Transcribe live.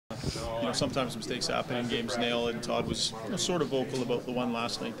sometimes mistakes happen in games. Nail and Todd was sort of vocal about the one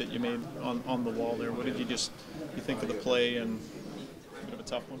last night that you made on the wall there. What did you think of the play and a bit of a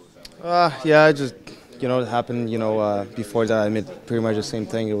tough one? Yeah, I just it happened. Before that, I made pretty much the same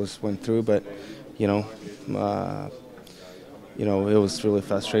thing. It went through, but you know, uh, it was really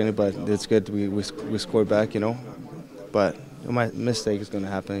frustrating. But it's good. We scored back. But my mistake is gonna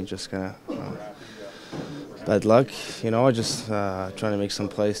happen. It's just gonna bad luck. I just trying to make some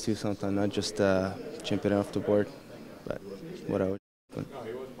plays too. Sometimes not just jumping off the board, but whatever.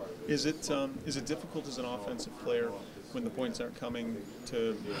 Is it difficult as an offensive player when the points aren't coming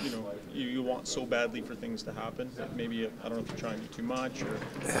to you want so badly for things to happen that maybe I don't know if you're trying to do too much or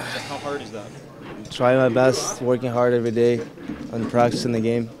how hard is that? Trying my best, working hard every day, on practicing the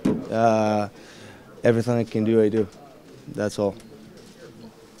game. Everything I can do, I do. That's all.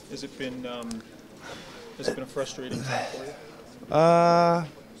 Has it been a frustrating time for you?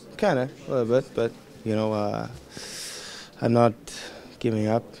 Kind of a little bit, but I'm not giving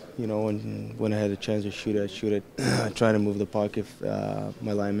up. When I had a chance to shoot it, I shoot it. Trying to move the puck if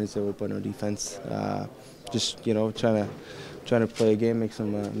my linemen are open on defense. Just trying to play a game, make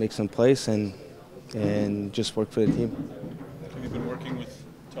some plays, and just work for the team. Have you been working with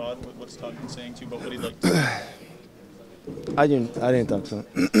Todd? What's Todd been saying to you about what he'd like to see? I didn't talk to him.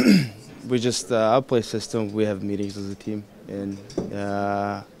 We just our play system. We have meetings as a team, and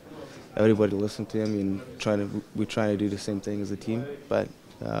everybody listen to him. And we're trying to do the same thing as a team, but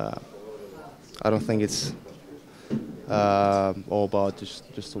I don't think it's all about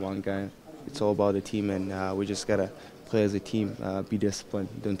just the one guy. It's all about the team, and we just gotta play as a team, be disciplined,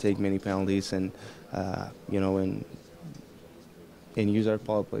 don't take many penalties, and and use our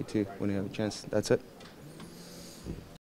power play too when we have a chance. That's it.